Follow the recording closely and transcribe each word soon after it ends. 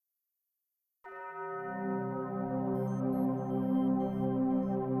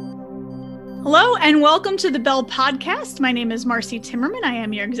Hello and welcome to the Bell Podcast. My name is Marcy Timmerman. I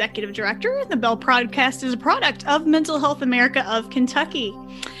am your executive director. The Bell Podcast is a product of Mental Health America of Kentucky.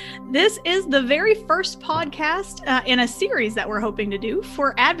 This is the very first podcast in a series that we're hoping to do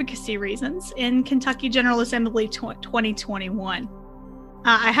for advocacy reasons in Kentucky General Assembly 2021.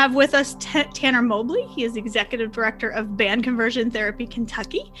 I have with us Tanner Mobley. He is Executive Director of Band Conversion Therapy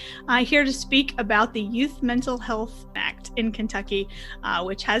Kentucky, here to speak about the Youth Mental Health Act in Kentucky,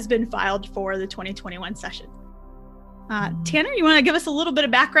 which has been filed for the 2021 session. Tanner, you want to give us a little bit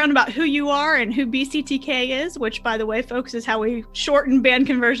of background about who you are and who BCTK is, which, by the way, folks, is how we shorten Band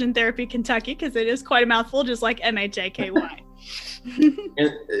Conversion Therapy Kentucky, because it is quite a mouthful, just like MHAKY.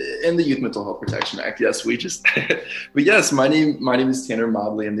 And the Youth Mental Health Protection Act. Yes, but yes, my name is Tanner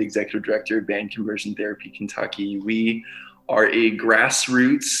Mobley. I'm the Executive Director of Band Conversion Therapy Kentucky. We are a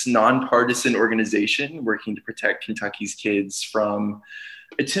grassroots, nonpartisan organization working to protect Kentucky's kids from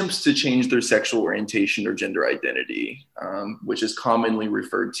attempts to change their sexual orientation or gender identity, which is commonly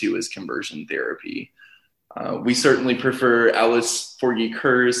referred to as conversion therapy. We certainly prefer Senator Alice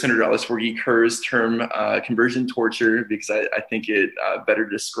Forgy Kerr's term conversion torture, because I think it better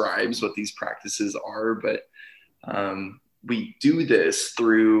describes what these practices are. But we do this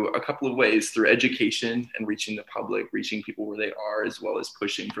through a couple of ways: through education and reaching the public, reaching people where they are, as well as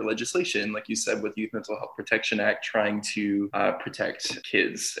pushing for legislation, like you said, with Youth Mental Health Protection Act, trying to protect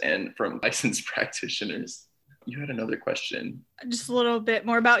kids and from licensed practitioners. You had another question. Just a little bit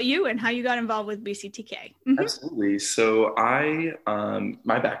more about you and how you got involved with BCTK. Mm-hmm. Absolutely. So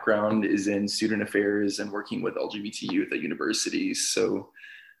my background is in student affairs and working with LGBT youth at universities. So,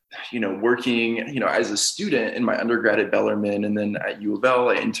 working, as a student in my undergrad at Bellarmine, and then at U of L,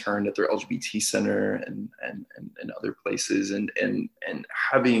 I interned at their LGBT center and other places, and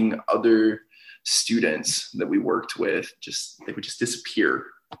having other students that we worked with, they would just disappear.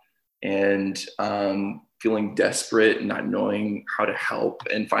 And feeling desperate and not knowing how to help,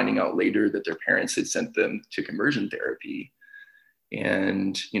 and finding out later that their parents had sent them to conversion therapy.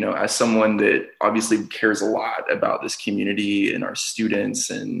 And, as someone that obviously cares a lot about this community and our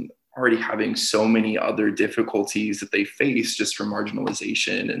students, and already having so many other difficulties that they face just from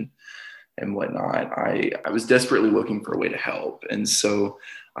marginalization and whatnot, I was desperately looking for a way to help. And so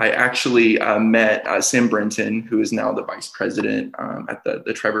I actually met Sam Brenton, who is now the vice president at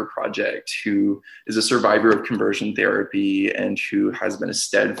the Trevor Project, who is a survivor of conversion therapy and who has been a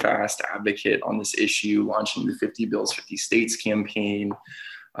steadfast advocate on this issue, launching the 50 Bills, 50 States campaign,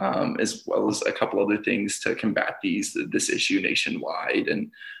 as well as a couple other things to combat this issue nationwide.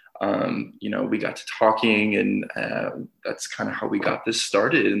 And we got to talking, and that's kind of how we got this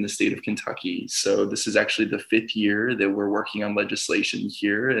started in the state of Kentucky. So this is actually the 5th year that we're working on legislation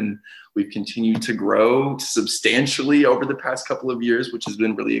here, and we've continued to grow substantially over the past couple of years, which has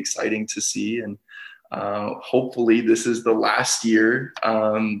been really exciting to see. And hopefully this is the last year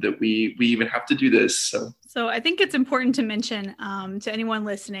that we even have to do this. So I think it's important to mention to anyone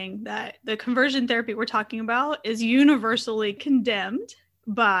listening that the conversion therapy we're talking about is universally condemned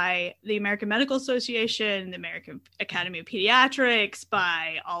by the American Medical Association, the American Academy of Pediatrics,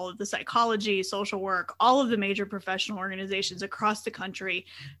 by all of the psychology, social work, all of the major professional organizations across the country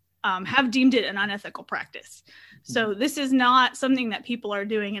have deemed it an unethical practice. So this is not something that people are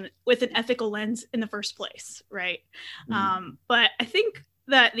doing with an ethical lens in the first place, right? But I think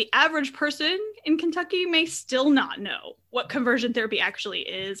that the average person in Kentucky may still not know what conversion therapy actually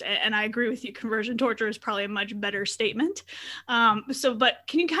is. And I agree with you, conversion torture is probably a much better statement. But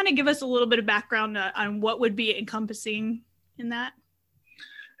can you kind of give us a little bit of background on what would be encompassing in that?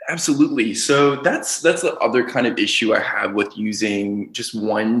 Absolutely. So that's the other kind of issue I have with using just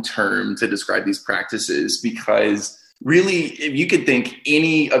one term to describe these practices, because really, if you could think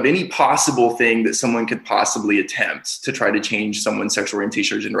of any possible thing that someone could possibly attempt to try to change someone's sexual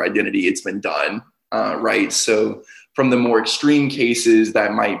orientation or gender identity, it's been done, right? So from the more extreme cases,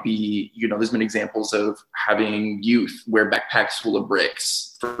 that might be, there's been examples of having youth wear backpacks full of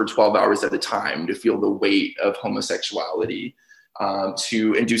bricks for 12 hours at a time to feel the weight of homosexuality,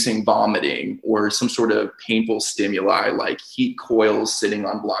 to inducing vomiting or some sort of painful stimuli like heat coils sitting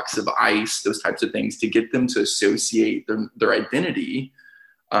on blocks of ice, those types of things, to get them to associate their identity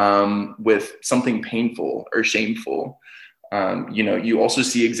with something painful or shameful. You also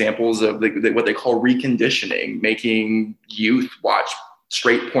see examples of what they call reconditioning, making youth watch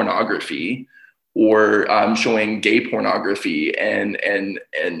straight pornography or showing gay pornography and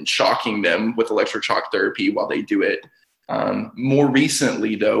shocking them with electroshock therapy while they do it. More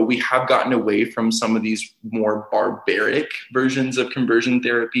recently, though, we have gotten away from some of these more barbaric versions of conversion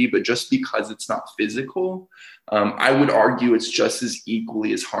therapy, but just because it's not physical, I would argue it's just as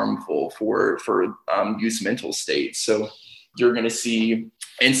equally as harmful for youth's mental state. So you're going to see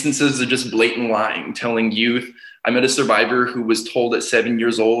instances of just blatant lying, telling youth. I met a survivor who was told at 7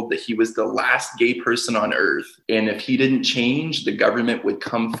 years old that he was the last gay person on earth, and if he didn't change, the government would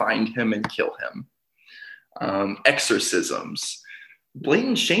come find him and kill him. Exorcisms,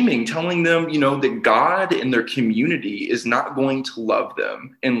 blatant shaming, telling them, that God and their community is not going to love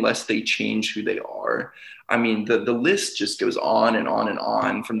them unless they change who they are. I mean, the list just goes on and on and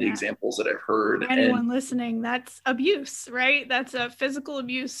on from the examples that I've heard. For anyone listening, that's abuse, right? That's a physical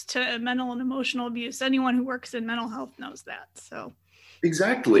abuse to mental and emotional abuse. Anyone who works in mental health knows that. So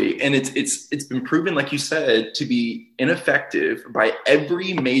exactly. And it's been proven, like you said, to be ineffective by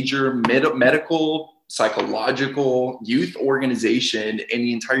every major medical, psychological, youth organization in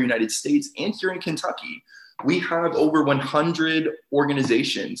the entire United States and here in Kentucky. We have over 100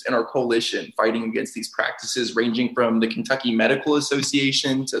 organizations in our coalition fighting against these practices, ranging from the Kentucky Medical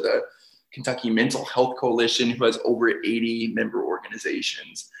Association to the Kentucky Mental Health Coalition, who has over 80 member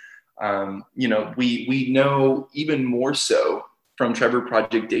organizations. We know even more so from Trevor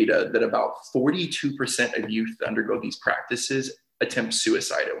Project data that about 42% of youth that undergo these practices attempt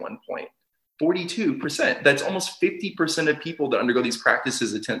suicide at one point. 42%. That's almost 50% of people that undergo these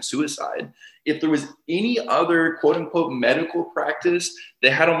practices attempt suicide. If there was any other quote unquote medical practice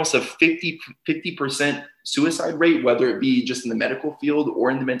that had almost a 50% suicide rate, whether it be just in the medical field or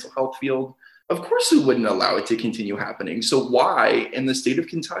in the mental health field, of course we wouldn't allow it to continue happening. So why in the state of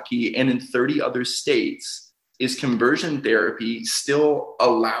Kentucky and in 30 other states is conversion therapy still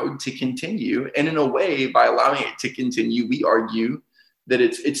allowed to continue? And in a way, by allowing it to continue, we argue that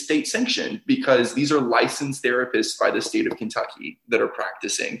it's state sanctioned, because these are licensed therapists by the state of Kentucky that are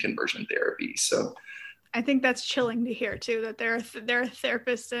practicing conversion therapy. So I think that's chilling to hear too, that there are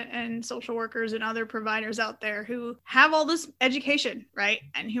therapists and social workers and other providers out there who have all this education, right?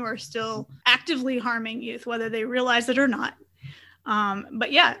 And who are still actively harming youth, whether they realize it or not.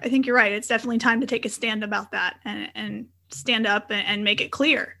 But yeah, I think you're right. It's definitely time to take a stand about that and stand up and make it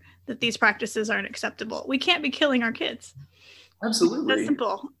clear that these practices aren't acceptable. We can't be killing our kids. Absolutely. That's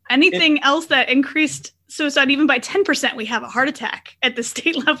simple. Anything else that increased suicide even by 10%, we have a heart attack at the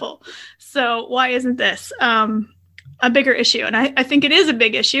state level. So why isn't this a bigger issue? And I think it is a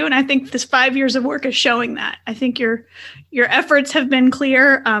big issue. And I think this 5 years of work is showing that. I think your efforts have been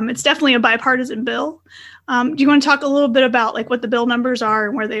clear. It's definitely a bipartisan bill. Do you want to talk a little bit about like what the bill numbers are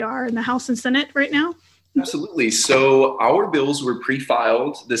and where they are in the House and Senate right now? Absolutely. So our bills were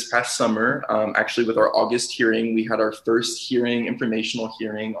pre-filed this past summer. Actually, with our August hearing, we had our first informational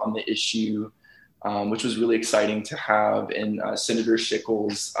hearing on the issue, which was really exciting to have in Senator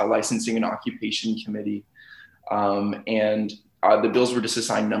Schickel's Licensing and Occupation Committee. And the bills were just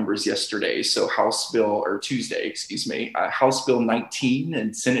assigned numbers yesterday. So House Bill 19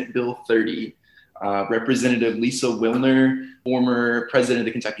 and Senate Bill 30. Representative Lisa Wilner, former president of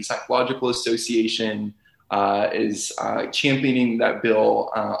the Kentucky Psychological Association, is championing that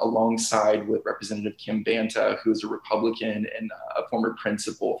bill alongside with Representative Kim Banta, who is a Republican and a former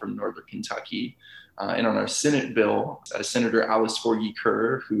principal from Northern Kentucky. And on our Senate bill, Senator Alice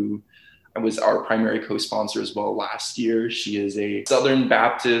Forgy-Kerr, who was our primary co-sponsor as well last year. She is a Southern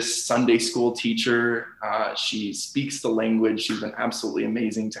Baptist Sunday school teacher. She speaks the language. She's been absolutely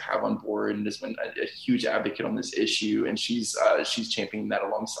amazing to have on board and has been a huge advocate on this issue. And she's championing that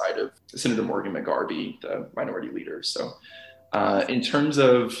alongside of Senator Morgan McGarvey, the minority leader. So in terms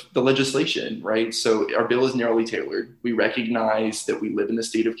of the legislation, right? So our bill is narrowly tailored. We recognize that we live in the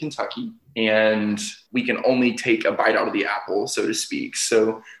state of Kentucky and we can only take a bite out of the apple, so to speak.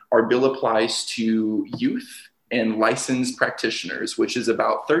 So our bill applies to youth and licensed practitioners, which is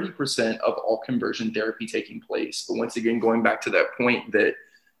about 30% of all conversion therapy taking place. But once again, going back to that point that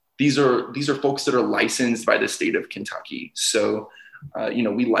these are folks that are licensed by the state of Kentucky. So,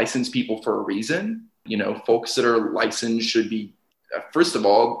 we license people for a reason. Folks that are licensed should be, first of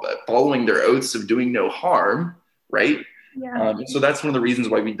all, following their oaths of doing no harm, right? Yeah. So that's one of the reasons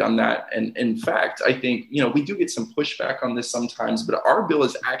why we've done that. And in fact, I think, we do get some pushback on this sometimes, but our bill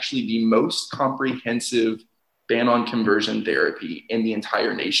is actually the most comprehensive ban on conversion therapy in the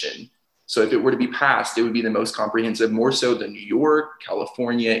entire nation. So if it were to be passed, it would be the most comprehensive, more so than New York,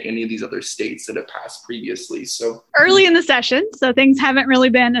 California, any of these other states that have passed previously. So early in the session, so things haven't really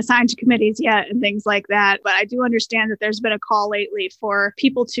been assigned to committees yet and things like that. But I do understand that there's been a call lately for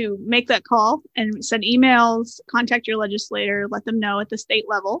people to make that call and send emails, contact your legislator, let them know at the state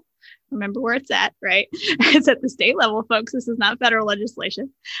level Remember where it's at, right? It's at the state level, folks. This is not federal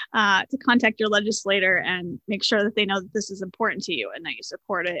legislation. To contact your legislator and make sure that they know that this is important to you and that you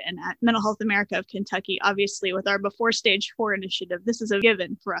support it. And at Mental Health America of Kentucky, obviously, with our Before Stage 4 initiative, this is a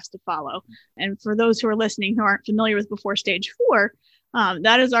given for us to follow. And for those who are listening who aren't familiar with Before Stage 4,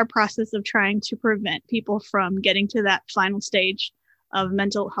 that is our process of trying to prevent people from getting to that final stage of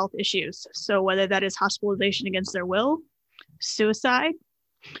mental health issues. So whether that is hospitalization against their will, suicide,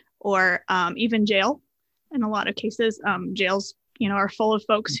 or even jail. In a lot of cases, jails, are full of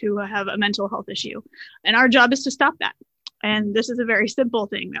folks who have a mental health issue. And our job is to stop that. And this is a very simple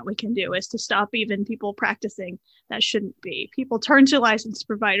thing that we can do, is to stop even people practicing that shouldn't be. People turn to licensed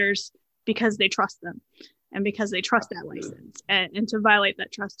providers because they trust them and because they trust that license. And to violate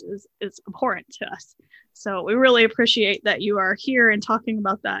that trust is abhorrent to us. So we really appreciate that you are here and talking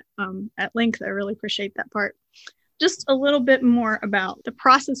about that at length. I really appreciate that part. Just a little bit more about the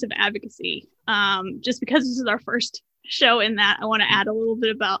process of advocacy. Just because this is our first show in that, I want to add a little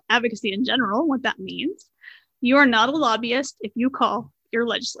bit about advocacy in general, what that means. You are not a lobbyist if you call your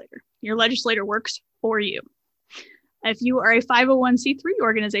legislator. Your legislator works for you. If you are a 501c3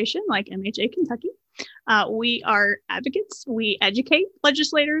 organization like MHA Kentucky, we are advocates. We educate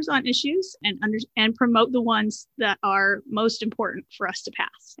legislators on issues and promote the ones that are most important for us to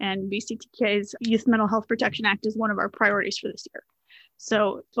pass. And BCTK's Youth Mental Health Protection Act is one of our priorities for this year.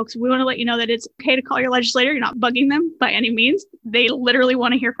 So, folks, we want to let you know that it's okay to call your legislator. You're not bugging them by any means. They literally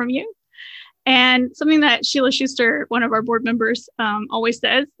want to hear from you. And something that Sheila Schuster, one of our board members, always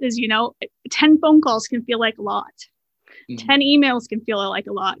says is, 10 phone calls can feel like a lot. 10 emails can feel like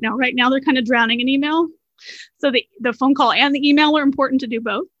a lot. Now, right now, they're kind of drowning in email. So the phone call and the email are important to do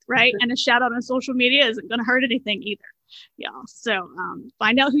both, right? And a shout out on social media isn't going to hurt anything either. Yeah. So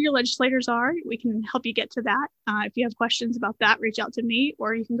find out who your legislators are. We can help you get to that. If you have questions about that, reach out to me,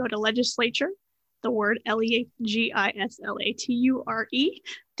 or you can go to legislature, the word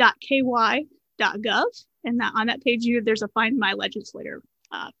legislature.ky.gov. And on that page, there's a Find My Legislator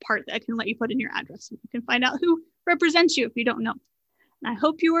part that can let you put in your address. You can find out who represents you if you don't know. And I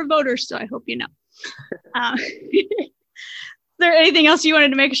hope you were voters, so I hope you know. Is there anything else you wanted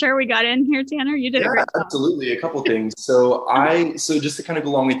to make sure we got in here, Tanner? You did a great job. Absolutely. A couple things. So just to kind of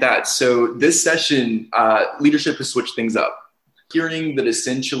go along with that. So this session, leadership has switched things up. Hearing that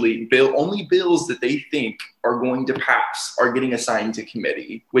essentially only bills that they think are going to pass are getting assigned to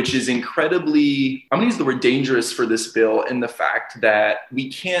committee, which is incredibly, I'm going to use the word dangerous for this bill, in the fact that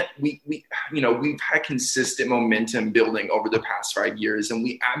we've had consistent momentum building over the past 5 years, and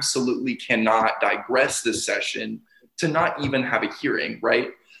we absolutely cannot digress this session to not even have a hearing, right?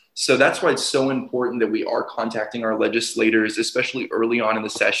 So that's why it's so important that we are contacting our legislators, especially early on in the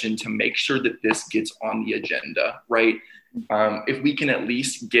session, to make sure that this gets on the agenda, right? If we can at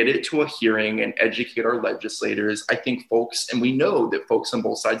least get it to a hearing and educate our legislators, I think folks, and we know that folks on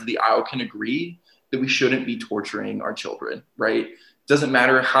both sides of the aisle can agree that we shouldn't be torturing our children, right? Doesn't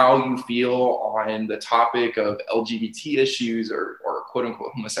matter how you feel on the topic of LGBT issues or quote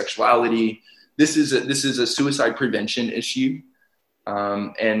unquote homosexuality. This is a suicide prevention issue.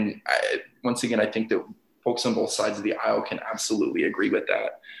 Once again, I think that folks on both sides of the aisle can absolutely agree with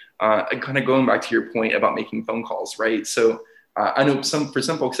that. Kind of going back to your point about making phone calls, right? So I know for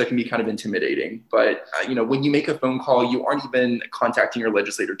some folks that can be kind of intimidating, but when you make a phone call, you aren't even contacting your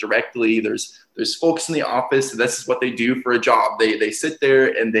legislator directly. There's folks in the office. This is what they do for a job. They sit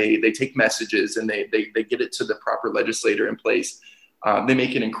there and they take messages and they get it to the proper legislator in place. They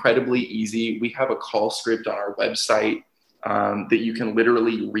make it incredibly easy. We have a call script on our website that you can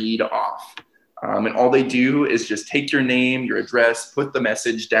literally read off. And all they do is just take your name, your address, put the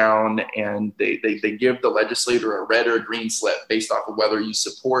message down, and they give the legislator a red or a green slip based off of whether you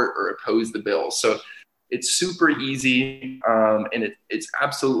support or oppose the bill. So it's super easy, and it's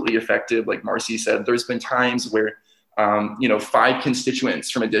absolutely effective. Like Marcy said, there's been times where 5 constituents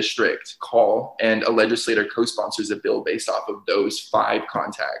from a district call and a legislator co-sponsors a bill based off of those 5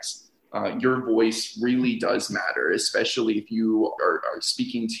 contacts. Your voice really does matter, especially if you are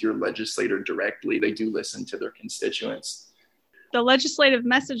speaking to your legislator directly. They do listen to their constituents. The legislative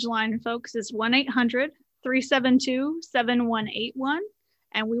message line, folks, is 1-800-372-7181.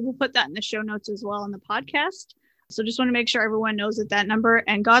 And we will put that in the show notes as well on the podcast. So just want to make sure everyone knows that number,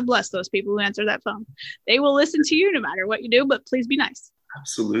 and God bless those people who answer that phone. They will listen to you no matter what you do, but please be nice.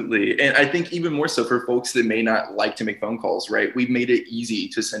 Absolutely. And I think even more so for folks that may not like to make phone calls, right? We've made it easy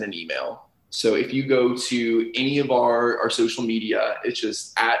to send an email. So if you go to any of our social media, it's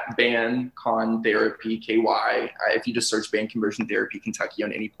just at Ban Con Therapy KY. If you just search Ban Conversion Therapy Kentucky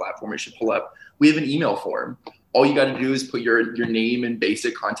on any platform, it should pull up. We have an email form. All you got to do is put your name and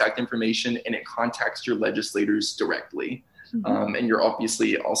basic contact information, and it contacts your legislators directly. And you're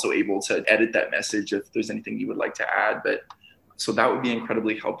obviously also able to edit that message if there's anything you would like to add. But so that would be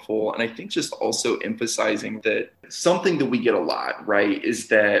incredibly helpful. And I think just also emphasizing that something that we get a lot, right, is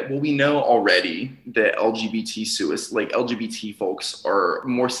that, well, we know already that LGBT folks are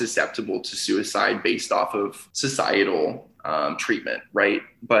more susceptible to suicide based off of societal treatment, right?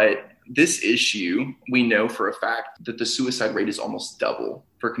 But this issue, we know for a fact that the suicide rate is almost double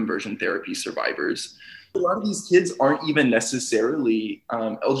for conversion therapy survivors. A lot of these kids aren't even necessarily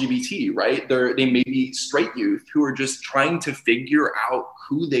LGBT, right? They may be straight youth who are just trying to figure out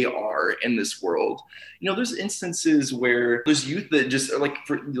who they are in this world. There's instances where there's youth that just are like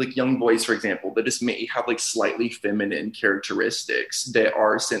young boys, for example, that just may have like slightly feminine characteristics that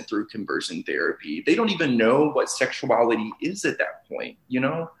are sent through conversion therapy. They don't even know what sexuality is at that point,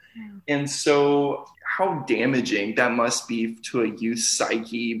 And so how damaging that must be to a youth's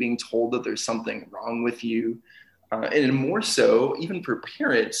psyche, being told that there's something wrong with you. And more so, even for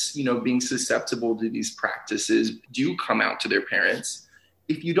parents, being susceptible to these practices, do come out to their parents.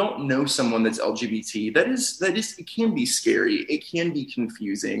 If you don't know someone that's LGBT, that is, it can be scary. It can be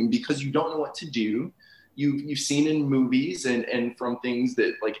confusing because you don't know what to do. You've seen in movies and from things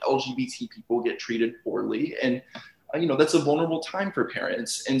that like LGBT people get treated poorly. And that's a vulnerable time for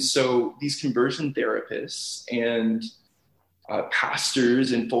parents. And so these conversion therapists and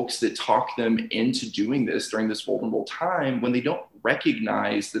pastors and folks that talk them into doing this during this vulnerable time, when they don't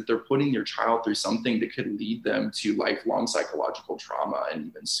recognize that they're putting their child through something that could lead them to lifelong psychological trauma and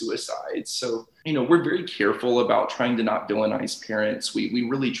even suicide. So, we're very careful about trying to not villainize parents. We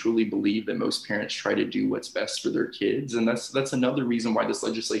really truly believe that most parents try to do what's best for their kids. And that's another reason why this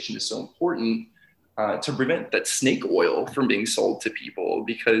legislation is so important. To prevent that snake oil from being sold to people,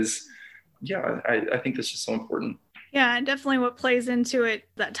 because I think that's just so important. Yeah, definitely what plays into it,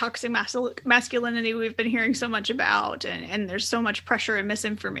 that toxic masculinity we've been hearing so much about, and there's so much pressure and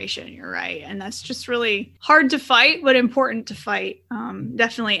misinformation, you're right. And that's just really hard to fight, but important to fight.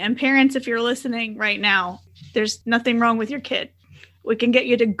 Definitely. And parents, if you're listening right now, there's nothing wrong with your kid. We can get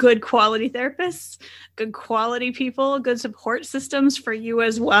you to good quality therapists, good quality people, good support systems for you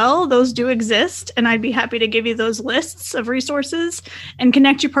as well. Those do exist. And I'd be happy to give you those lists of resources and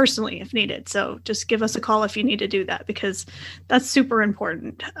connect you personally if needed. So just give us a call if you need to do that, because that's super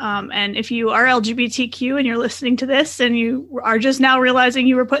important. And if you are LGBTQ and you're listening to this and you are just now realizing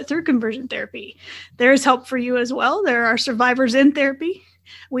you were put through conversion therapy, there's help for you as well. There are survivors in therapy.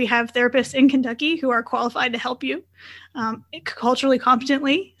 We have therapists in Kentucky who are qualified to help you culturally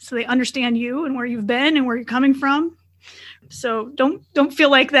competently, so they understand you and where you've been and where you're coming from. So don't feel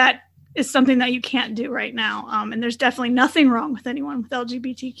like that is something that you can't do right now. And there's definitely nothing wrong with anyone with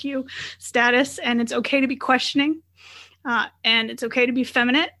LGBTQ status, and it's okay to be questioning, and it's okay to be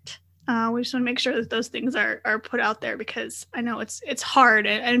feminine. We just want to make sure that those things are put out there, because I know it's hard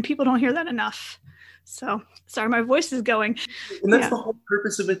and people don't hear that enough. So sorry, my voice is going. And that's the whole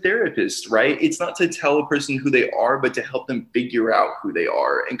purpose of a therapist, right? It's not to tell a person who they are, but to help them figure out who they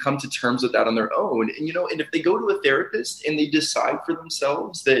are and come to terms with that on their own. And, and if they go to a therapist and they decide for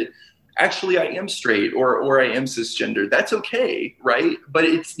themselves that actually I am straight or I am cisgender, that's okay, right? But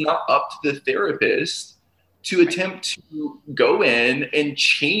it's not up to the therapist to attempt to go in and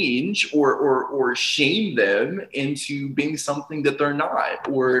change or shame them into being something that they're not,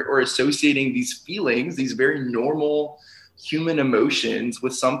 or associating these feelings, these very normal human emotions,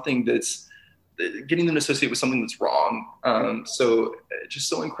 with something that's getting them to associate with something that's wrong. So just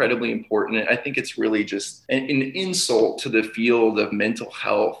so incredibly important. And I think it's really just an insult to the field of mental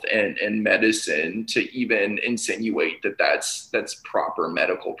health and medicine to even insinuate that that's proper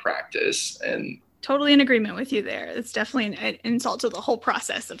medical practice. And totally in agreement with you there. It's definitely an insult to the whole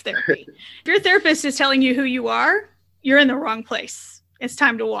process of therapy. If your therapist is telling you who you are, you're in the wrong place. It's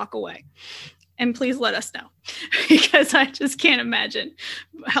time to walk away. And please let us know, because I just can't imagine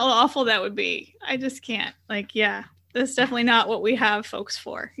how awful that would be. I just can't. That's definitely not what we have folks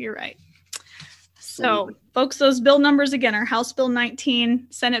for. You're right. So, folks, those bill numbers again are House Bill 19,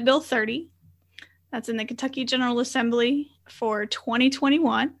 Senate Bill 30. That's in the Kentucky General Assembly for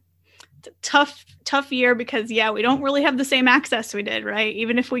 2021. It's a tough year because, we don't really have the same access we did, right?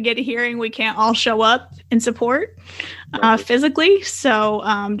 Even if we get a hearing, we can't all show up and support physically. So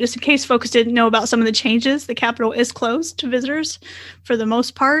just in case folks didn't know about some of the changes, the Capitol is closed to visitors for the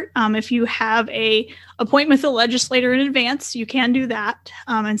most part. If you have a appointment with a legislator in advance, you can do that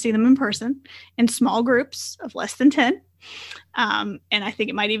and see them in person in small groups of less than 10. And I think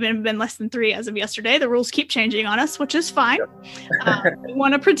it might even have been less than 3 as of yesterday. The rules keep changing on us, which is fine. We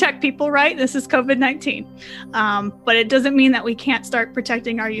want to protect people, right? This is COVID-19. But it doesn't mean that we can't start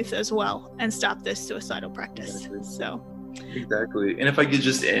protecting our youth as well and stop this suicidal practice. So. Exactly. And if I could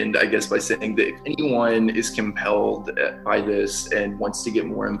just end, I guess, by saying that if anyone is compelled by this and wants to get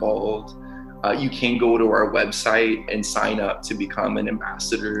more involved, you can go to our website and sign up to become an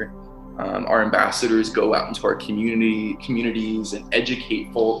ambassador. Our ambassadors go out into our communities and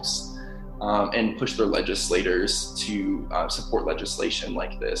educate folks and push their legislators to support legislation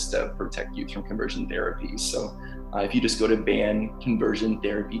like this to protect youth from conversion therapy. So if you just go to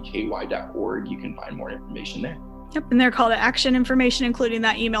banconversiontherapyky.org, you can find more information there. Yep, and their call to action information, including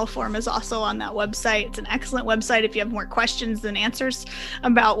that email form, is also on that website. It's an excellent website if you have more questions than answers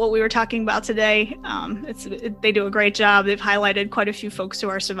about what we were talking about today. They do a great job. They've highlighted quite a few folks who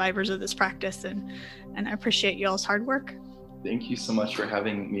are survivors of this practice, and I appreciate y'all's hard work. Thank you so much for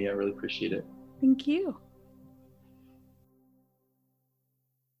having me. I really appreciate it. Thank you.